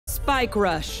Spike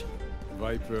rush.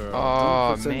 Viper, Oh,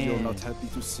 don't pretend man. you're not happy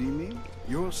to see me.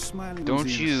 You're smiling. Don't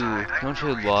you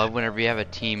love whenever you have a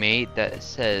teammate that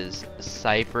says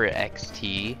Cypher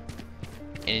XT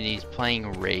and he's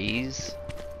playing Raze?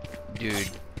 Dude.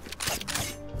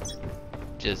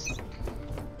 Just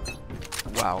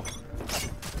wow.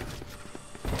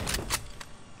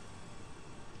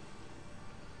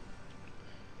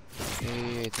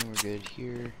 Okay, I think we're good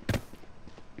here.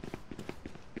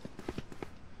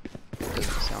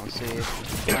 Doesn't sound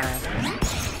safe.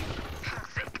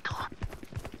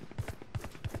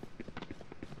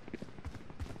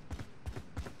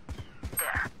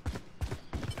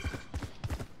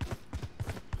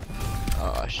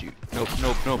 Oh shoot. Nope,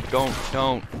 nope, nope,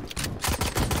 don't.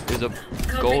 There's a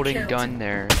golden gun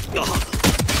there.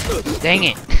 Dang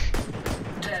it!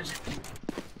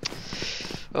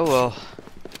 Oh well.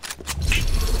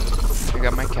 I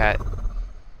got my cat.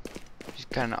 She's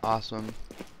kinda awesome.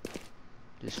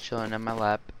 Just chilling in my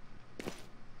lap.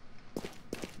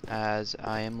 As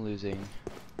I am losing.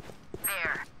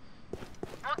 There.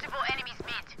 Multiple enemies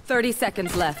mid. 30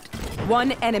 seconds left.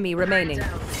 One enemy remaining.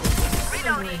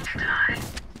 Reloading.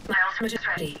 My ultimate is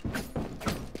ready.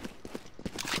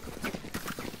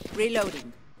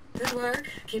 Reloading. Good work.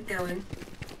 Keep going.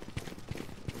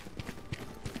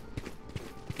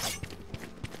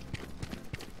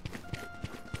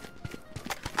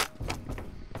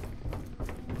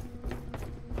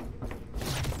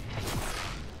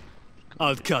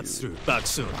 I'll cut through. Back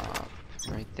soon.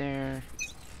 Right there.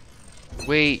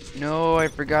 Wait, no, I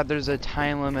forgot there's a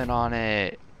time limit on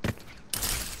it.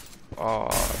 Oh,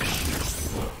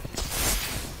 shoot.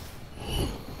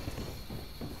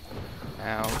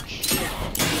 Ouch.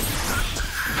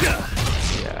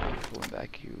 Yeah, I'm pulling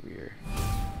back here.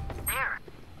 There.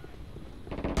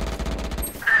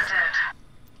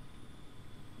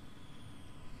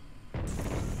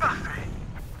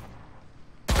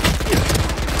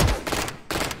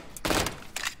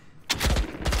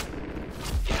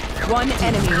 One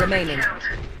enemy remaining.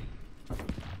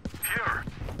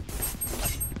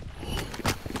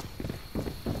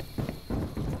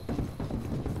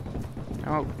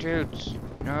 No, dudes.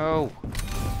 No.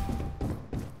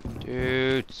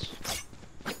 Dudes.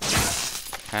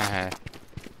 Haha.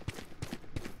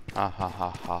 Ha ha ha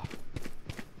ha.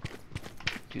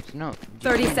 Dudes, no.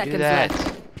 30 You can't do seconds that.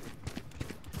 left.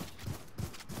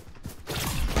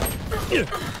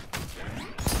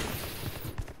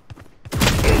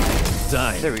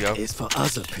 Dying There we go. is for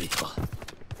other people.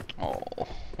 Oh.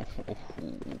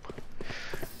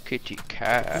 Kitty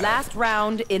cat. Last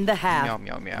round in the half. Meow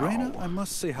meow meow. Raina, I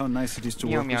must say how nice it is to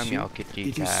Meow, work meow, with meow, you. kitty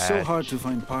It is so cat. hard to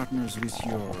find partners with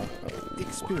your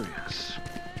experience.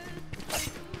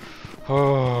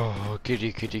 Oh,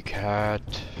 kitty kitty cat.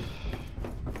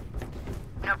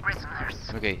 No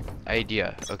prisoners. Okay,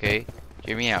 idea, okay?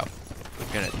 Hear me out.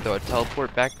 I'm gonna throw a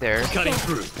teleport back there. Cutting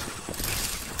through.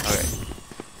 Okay.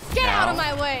 Get Now, out of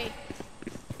my way!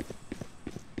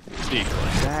 Decoy.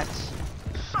 that.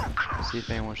 See if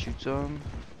anyone shoots him.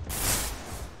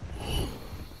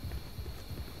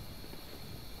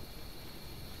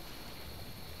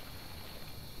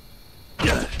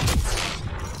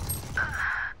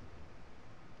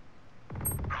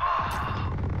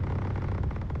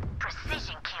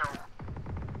 Precision kill.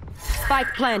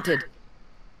 Spike planted.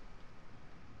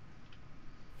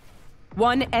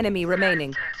 One enemy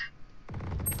remaining.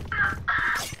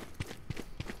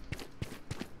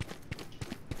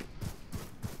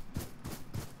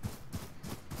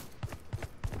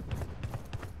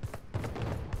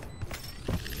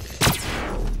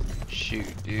 Shoot,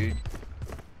 dude.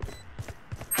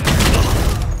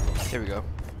 There we go.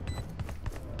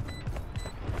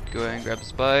 Go ahead and grab a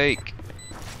spike.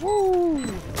 Woo!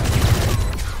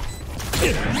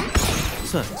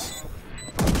 Thanks.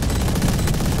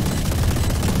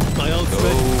 My ultimate.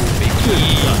 Go, baby.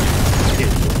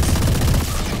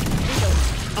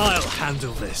 I'll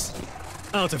handle this.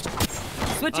 Out of.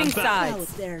 Switching I'm back.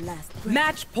 sides.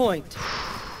 Match point.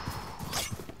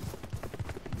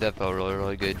 That felt really,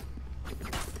 really good.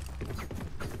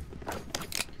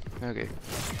 Okay.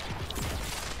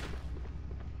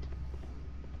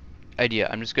 Idea.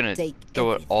 I'm just gonna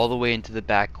throw it all the way into the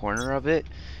back corner of it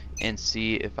and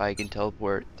see if I can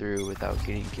teleport through without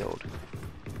getting killed.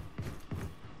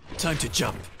 Time to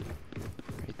jump.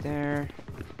 Right there.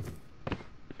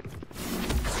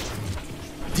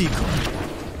 Decoy.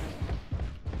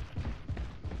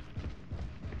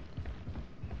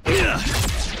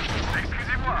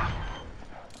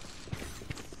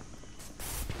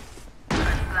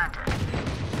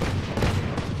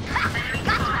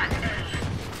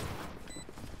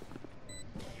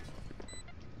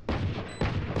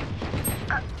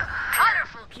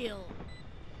 Colorful kill.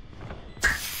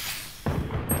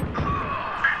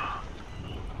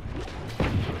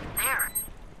 There.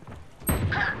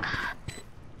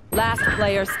 Last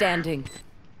player standing.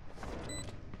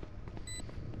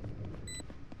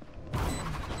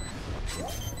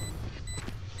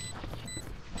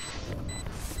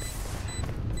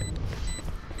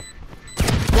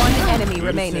 One enemy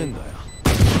remaining.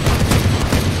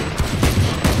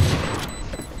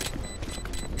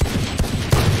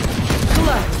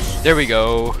 Clutch. There we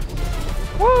go.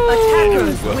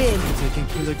 Attackers win. Taking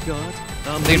killer guard.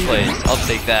 Clean plays. I'll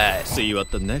take that. See you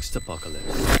at the next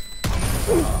apocalypse.